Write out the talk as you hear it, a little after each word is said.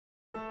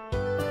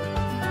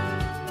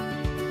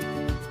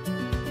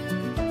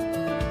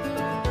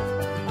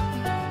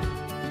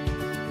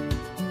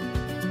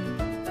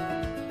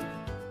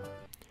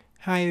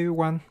Hi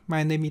everyone,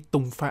 my name is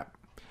Tung Pham.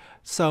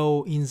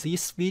 So in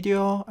this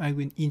video, I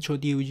will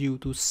introduce you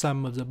to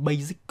some of the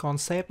basic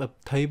concepts of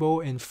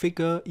table and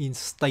figure in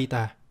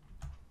Stata.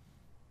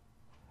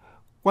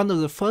 One of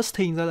the first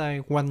things that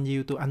I want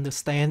you to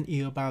understand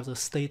is about the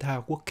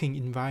Stata working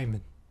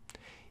environment.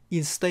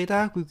 In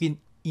Stata, we can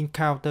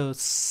encounter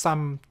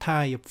some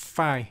type of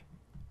file.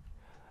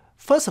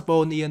 First of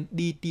all, the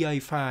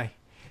DTA file.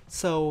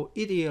 So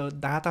it is a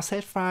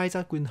dataset file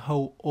that will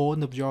hold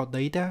all of your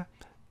data.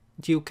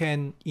 You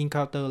can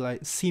encounter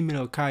like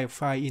similar kind of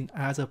file in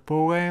other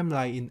programs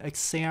like in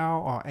Excel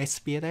or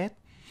SPSS.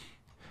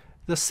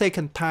 The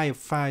second type of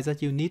file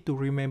that you need to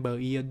remember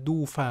is a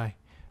do file.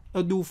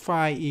 A do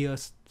file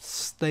is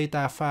a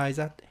data file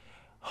that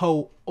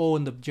hold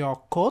all of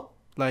your code.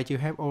 Like you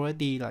have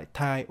already like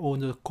typed all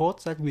the code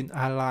that will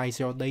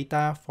analyze your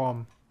data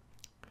from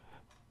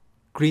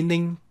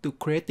cleaning to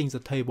creating the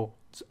table.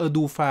 A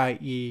do file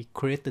is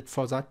created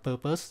for that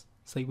purpose.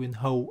 So you will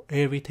hold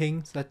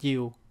everything that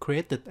you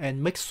created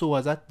and make sure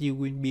that you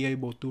will be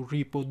able to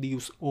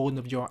reproduce all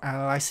of your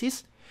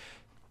analysis.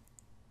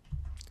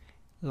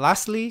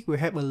 Lastly, we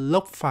have a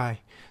log file.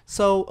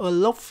 So a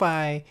log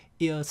file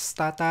is a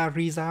Stata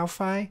result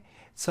file.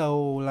 So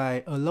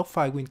like a log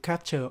file will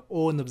capture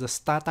all of the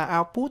Stata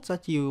output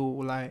that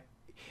you like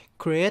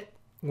create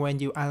when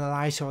you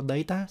analyze your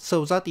data.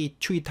 So that is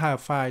three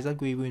types of files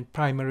that we will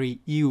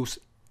primarily use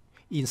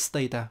in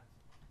Stata.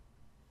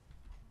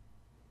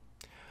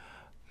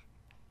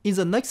 In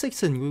the next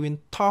section, we will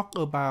talk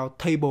about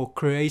table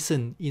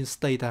creation in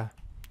Stata.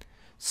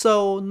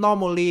 So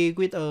normally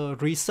with a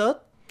research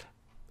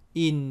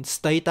in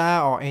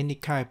Stata or any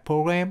kind of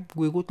program,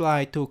 we would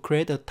like to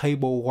create a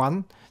table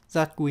 1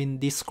 that will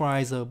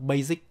describe the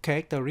basic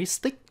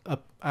characteristic of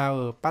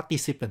our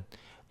participant.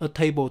 A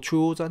table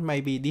 2 that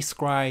maybe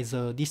describe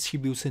the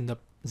distribution of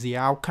the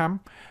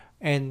outcome.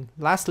 And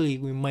lastly,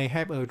 we may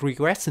have a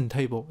regression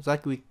table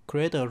that we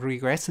create a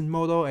regression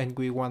model and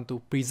we want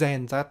to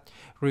present that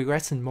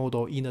regression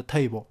model in a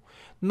table.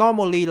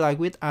 Normally, like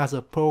with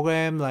other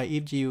program, like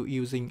if you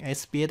using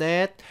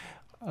SPSS,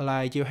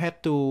 like you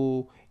have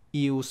to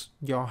use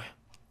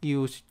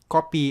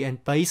copy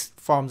and paste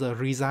from the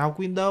result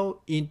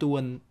window into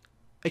an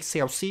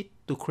Excel sheet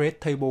to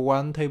create table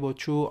 1, table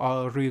 2,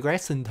 or a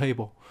regression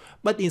table.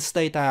 But in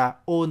Stata,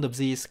 all of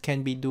these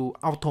can be done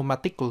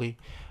automatically.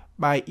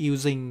 By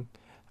using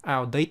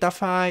our data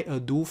file, a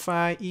do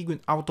file, it will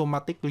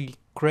automatically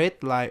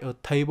create like a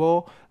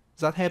table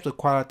that has the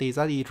quality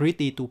that is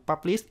ready to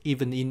publish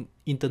even in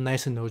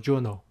international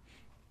journal.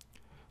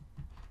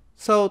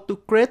 So to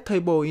create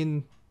table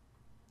in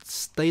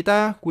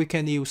Stata, we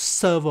can use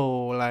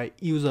several like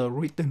user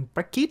written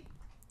package.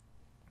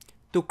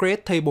 To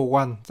create table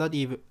 1, that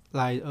is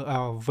like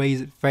our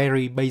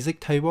very basic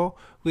table,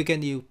 we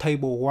can use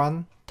table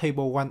 1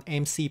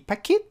 MC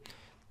package,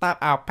 tab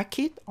out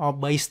package, or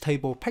base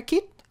table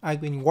package. I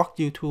will walk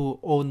you through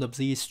all of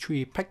these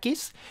three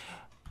packages.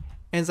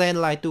 And then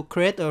like to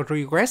create a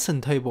regression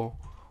table,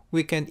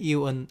 we can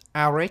use an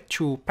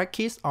RH2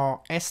 package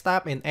or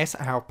STAB and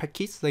SR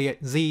package.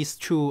 These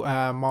two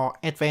are more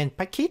advanced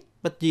package,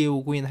 but you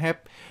will have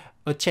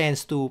a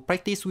chance to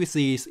practice with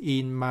these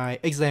in my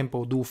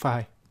example do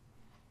file.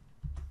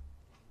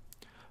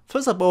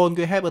 First of all,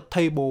 we have a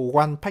table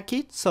 1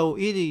 package, so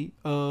it is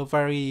a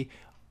very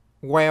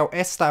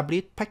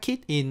well-established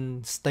package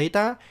in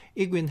Stata.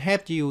 It will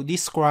help you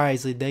describe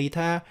the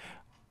data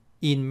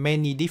in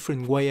many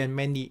different ways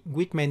and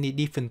with many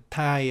different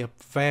types of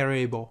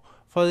variables.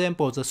 For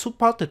example, the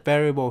supported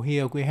variable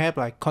here we have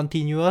like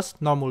continuous,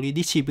 normally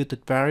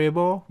distributed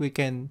variable. We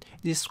can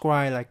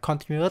describe like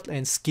continuous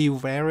and skew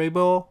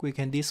variable. We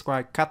can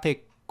describe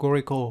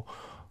categorical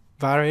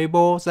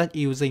variables that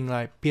using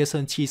like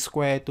Pearson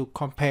chi-square to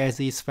compare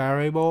this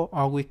variable,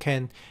 or we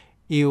can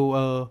use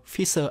a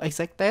Fisher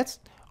exact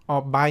test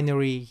or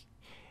binary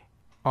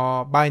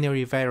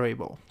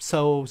variable.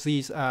 So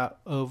these are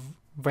a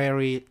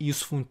very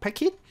useful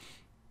package.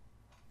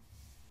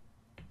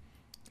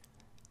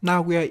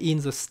 Now we are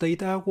in the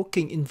Stata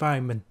working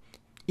environment.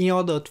 In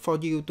order for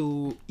you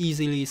to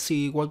easily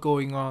see what's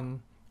going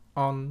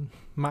on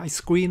my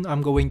screen,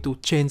 I'm going to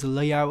change the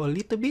layout a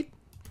little bit.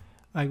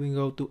 I will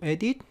go to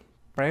Edit,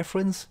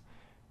 Preference,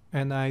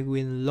 and I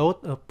will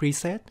load a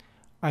preset.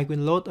 I will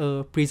load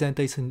a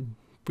presentation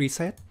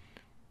preset.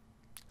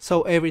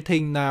 So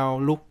everything now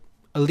look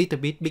a little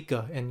bit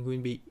bigger and will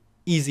be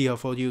easier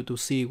for you to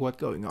see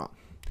what's going on.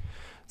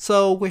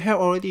 So we have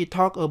already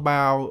talked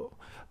about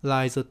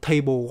like the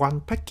table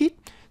 1 package.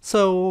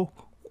 So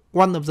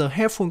one of the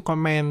helpful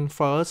commands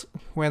for us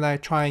when I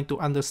trying to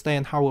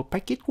understand how a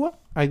package works,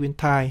 I will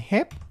type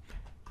help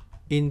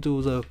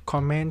into the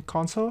command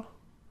console.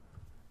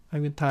 I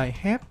will type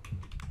help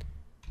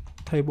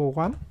table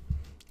 1.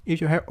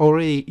 If you have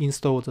already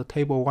installed the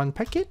table 1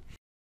 package,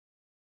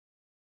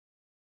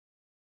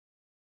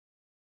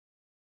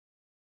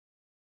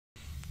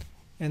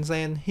 and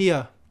then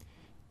here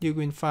you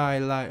will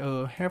find like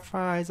a help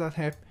file that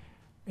have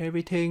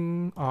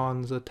everything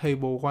on the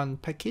table 1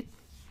 package.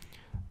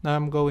 Now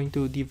I'm going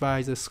to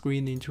divide the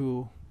screen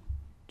into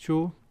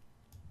two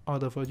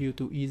order for you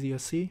to easier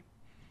see.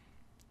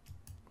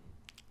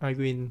 I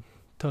will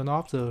turn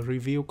off the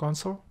review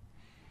console.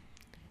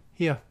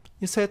 Here,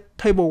 it said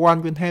table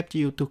 1 will help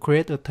you to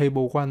create a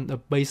table 1, a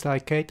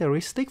baseline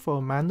characteristic for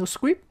a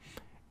manuscript.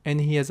 And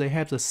here they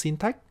have the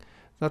syntax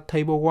that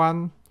table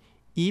 1,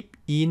 if,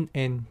 in,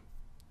 and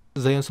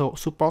they also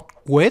support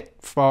weight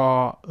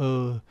for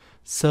a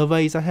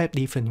survey that have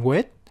different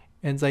weight.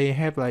 And they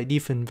have like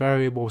different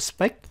variable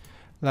spec.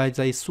 Like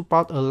they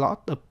support a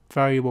lot of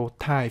variable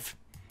type.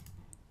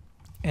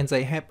 And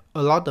they have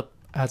a lot of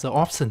other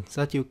options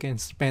that you can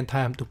spend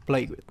time to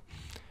play with.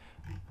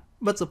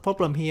 But the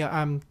problem here,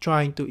 I'm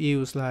trying to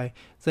use like,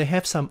 they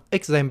have some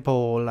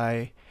example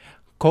like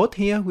code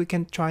here we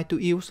can try to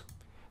use.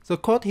 The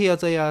code here,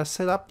 they are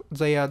set up,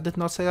 did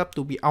not set up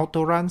to be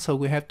auto run, so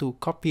we have to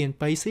copy and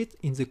paste it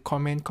in the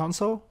command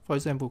console. For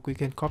example, we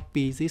can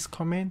copy this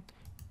command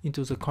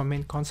into the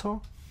command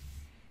console.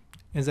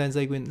 And then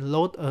they will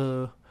load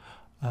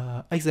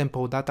a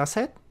example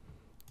dataset.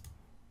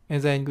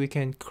 And then we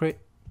can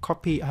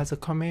copy as a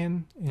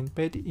command and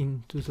paste it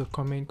into the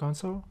command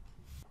console.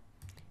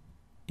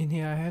 In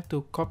here, I have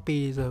to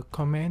copy the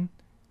command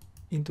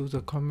into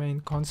the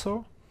command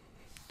console.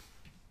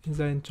 And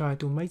then try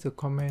to make the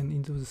command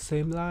into the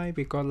same line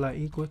because like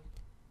it was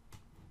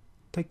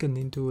taken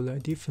into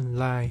like different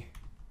line.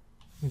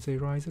 And they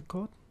write the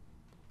code.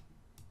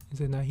 And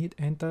then I hit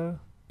enter.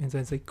 And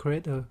then they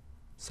create a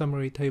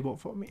summary table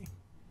for me.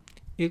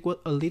 It was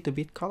a little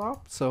bit cut off,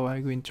 so I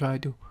will try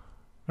to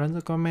run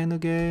the command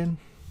again.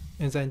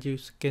 And then you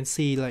can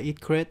see like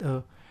it creates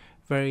a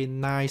very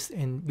nice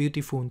and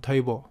beautiful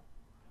table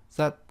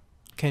that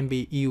can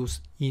be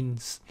used in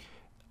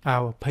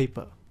our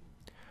paper.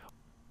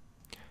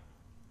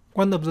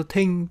 One of the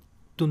things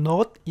to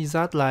note is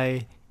that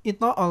like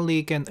it not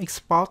only can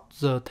export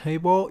the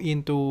table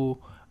into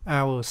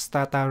our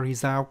Stata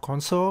result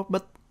console,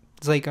 but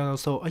they can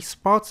also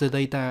export the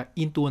data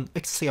into an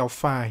Excel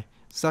file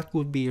that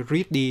would be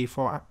ready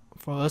for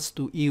us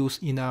to use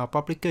in our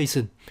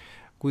publication.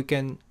 We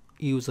can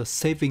use a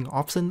saving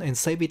option and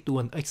save it to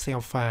an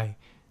Excel file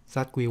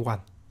that we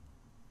want.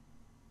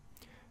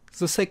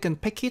 The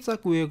second package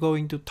that we are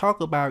going to talk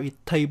about is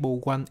Table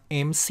 1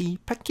 MC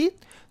package.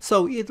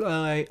 So it's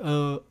like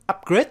an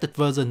upgraded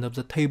version of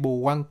the Table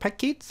 1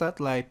 package that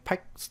like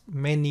packs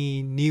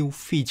many new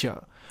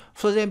features.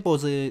 For example,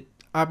 the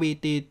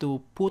ability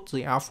to put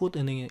the output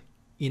in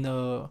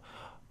a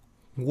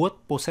word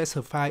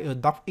processor file, a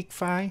docx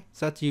file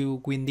that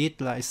you will need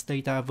like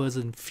Stata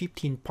version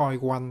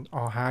 15.1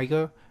 or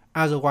higher.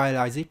 Otherwise,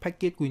 like this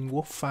package will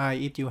work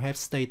fine if you have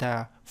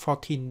Stata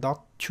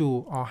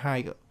 14.2 or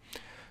higher.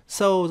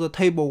 So the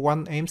Table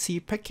 1 MC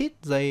package,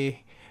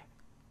 they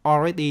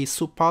already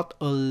support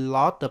a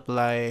lot of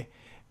like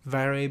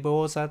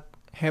variables that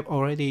have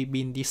already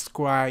been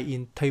described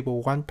in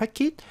Table 1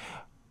 package.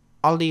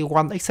 Only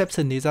one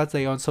exception is that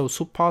they also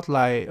support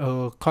like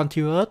a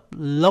continuous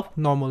log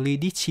normally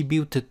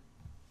distributed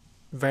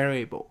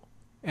variable.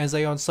 And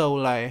they also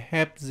like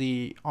have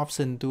the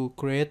option to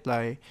create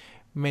like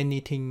many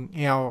things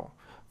else.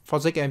 For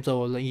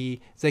example,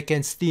 like, they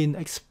can still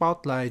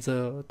export like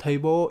the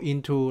table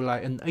into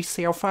like an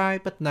Excel file,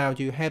 but now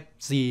you have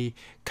the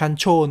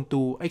control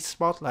to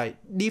export like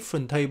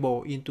different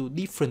table into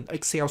different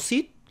Excel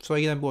sheet. For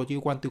example,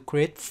 you want to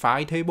create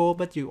 5 tables,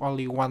 but you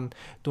only want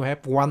to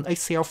have one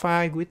Excel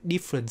file with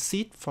different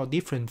sheets for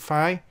different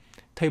files.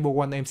 Table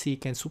 1 MC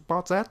can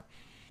support that.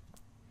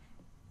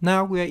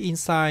 Now we are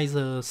inside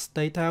the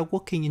Stata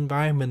working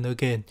environment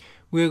again.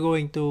 We are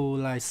going to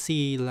like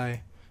see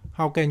like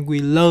how can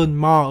we learn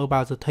more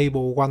about the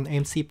Table 1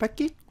 MC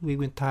package. We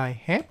will type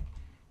help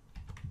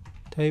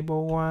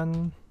Table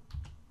 1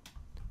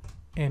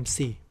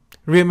 MC.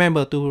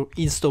 Remember to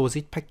install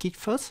this package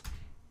first.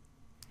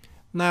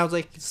 Now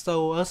they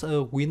show us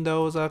a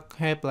window that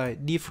have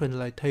like different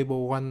like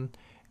Table 1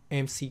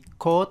 MC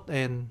code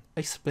and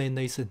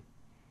explanation.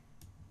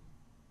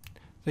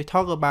 They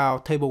talk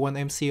about Table 1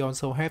 MC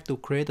also have to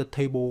create a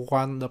Table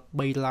 1 the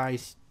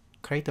baseline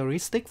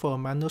characteristic for a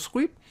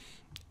manuscript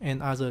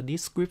and other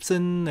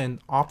description and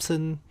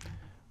option.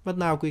 But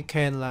now we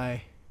can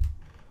like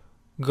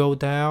go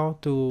down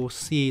to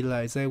see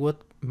like there were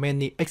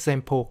many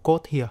example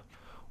code here.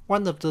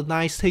 One of the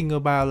nice thing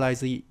about like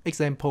the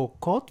example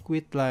code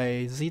with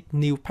like this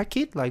new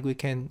package, like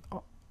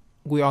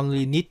we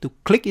only need to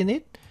click in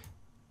it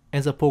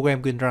and the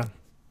program will run.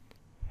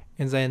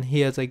 And then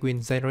here they will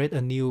generate a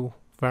new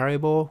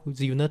variable.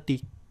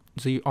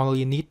 You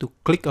only need to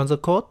click on the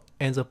code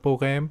and the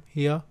program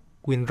here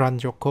will run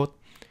your code.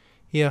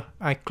 Here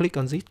I click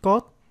on this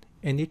code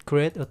and it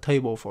creates a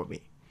table for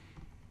me.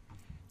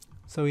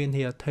 So in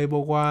here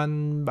Table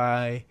 1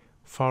 by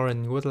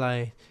foreign would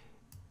like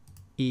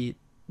it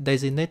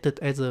designated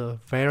as a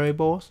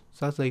variable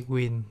that they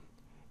will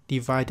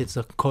divided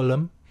the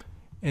column,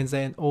 and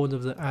then all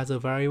of the other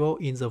variable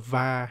in the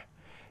var.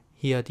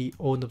 Here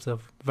all of the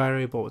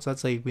variables that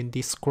they will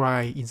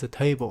describe in the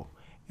table,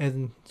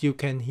 and you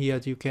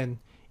can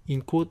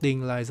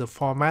including like the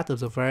format of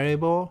the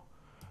variable,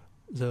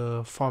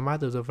 the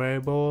format of the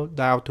variable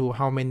down to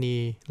how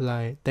many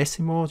like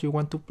decimals you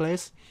want to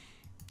place,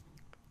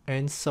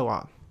 and so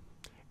on.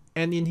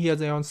 And in here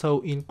they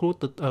also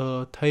included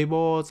a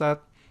table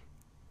that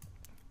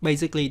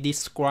basically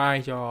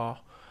describe your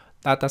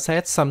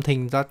dataset,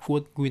 something that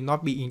will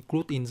not be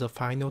included in the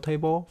final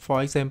table.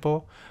 For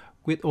example,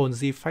 with all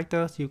these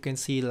factors, you can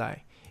see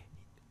like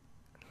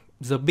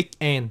the big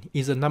N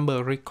is the number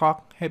of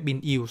records have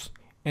been used,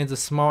 and the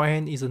small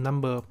n is the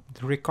number of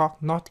records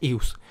not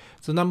used.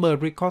 The number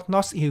of records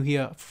not used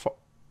here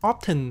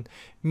often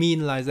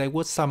mean like there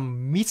was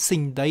some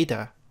missing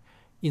data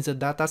in the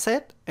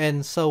dataset,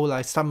 and so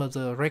like some of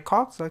the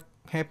records that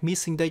have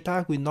missing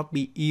data will not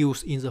be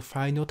used in the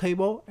final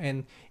table,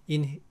 and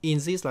in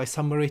this like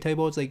summary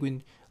table they will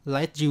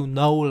let you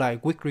know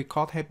like which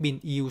record have been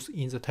used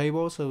in the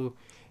table, so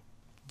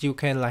you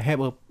can like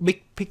have a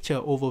big picture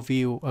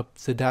overview of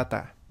the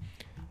data.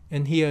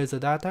 And here is the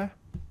data,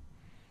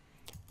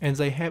 and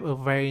they have a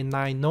very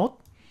nice note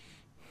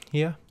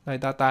here,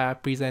 like data are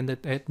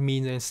presented as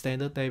mean and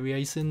standard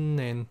deviation,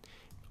 and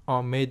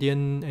or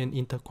median and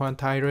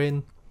interquartile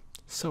range,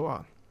 so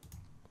on.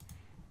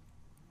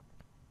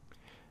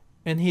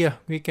 And here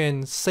we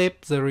can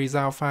save the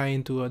result file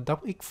into a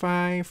docx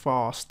file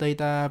for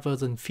Stata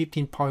version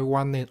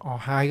 15.1 or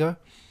higher.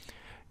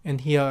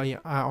 And here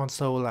are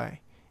also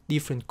like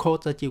different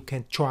codes that you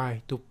can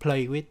try to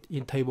play with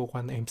in table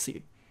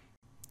 1MC.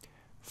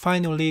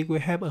 Finally, we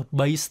have a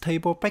base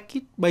table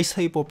package. Base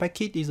table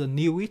package is a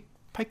newest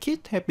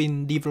package, have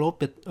been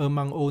developed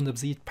among all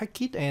of these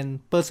packages,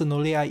 and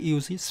personally I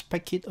use this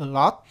package a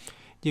lot.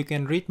 You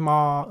can read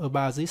more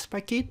about this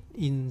package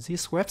in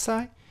this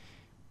website.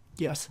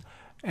 Yes,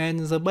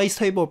 and the base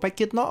table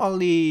package not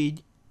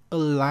only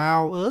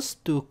allow us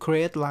to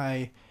create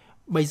like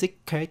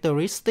basic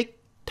characteristic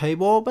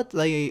table, but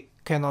they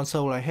can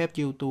also like help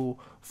you to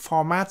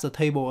format the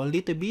table a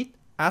little bit,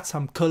 add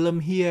some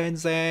column here and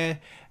there,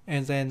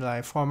 and then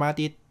like format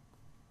it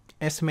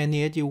as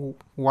many as you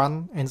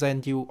want, and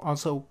then you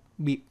also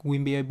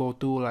will be able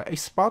to like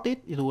export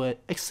it into an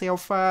Excel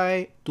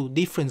file, to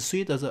different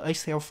suite of the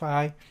Excel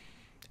file,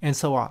 and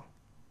so on.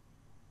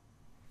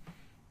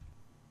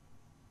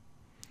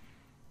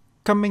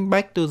 Coming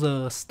back to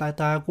the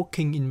Stata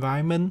working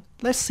environment,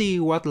 let's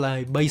see what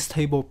like base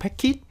table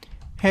package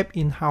have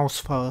in-house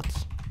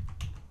first.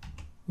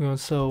 We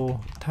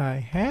also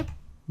type have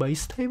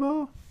base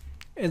table,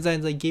 and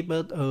then they give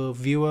us a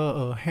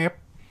viewer a help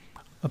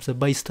of the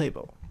base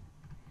table.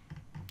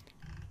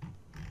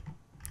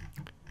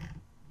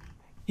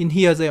 In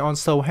here they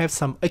also have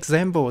some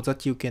examples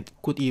that you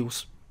could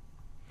use.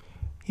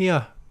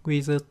 Here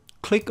we just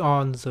click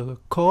on the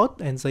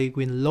code and they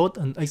will load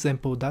an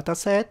example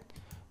dataset.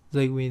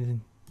 They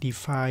will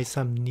define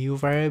some new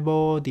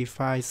variable,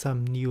 define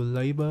some new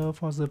label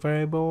for the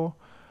variable,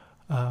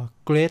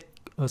 create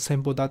a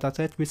sample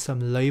dataset with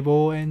some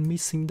label and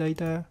missing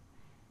data,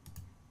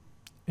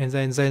 and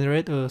then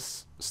generate a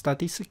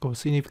statistical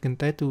significant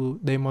test to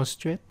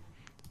demonstrate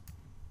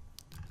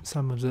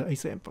some of the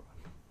examples.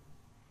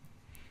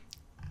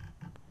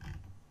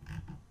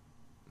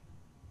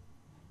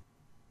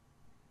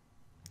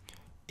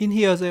 In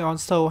here they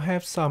also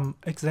have some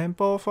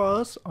example for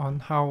us on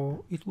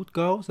how it would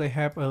go. They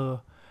have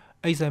a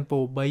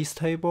example base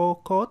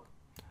table code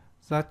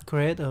that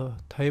create a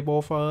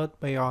table for us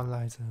based on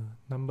like the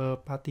number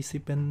of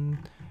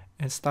participants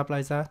and stuff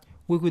like that.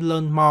 We will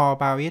learn more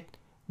about it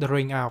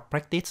during our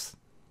practice.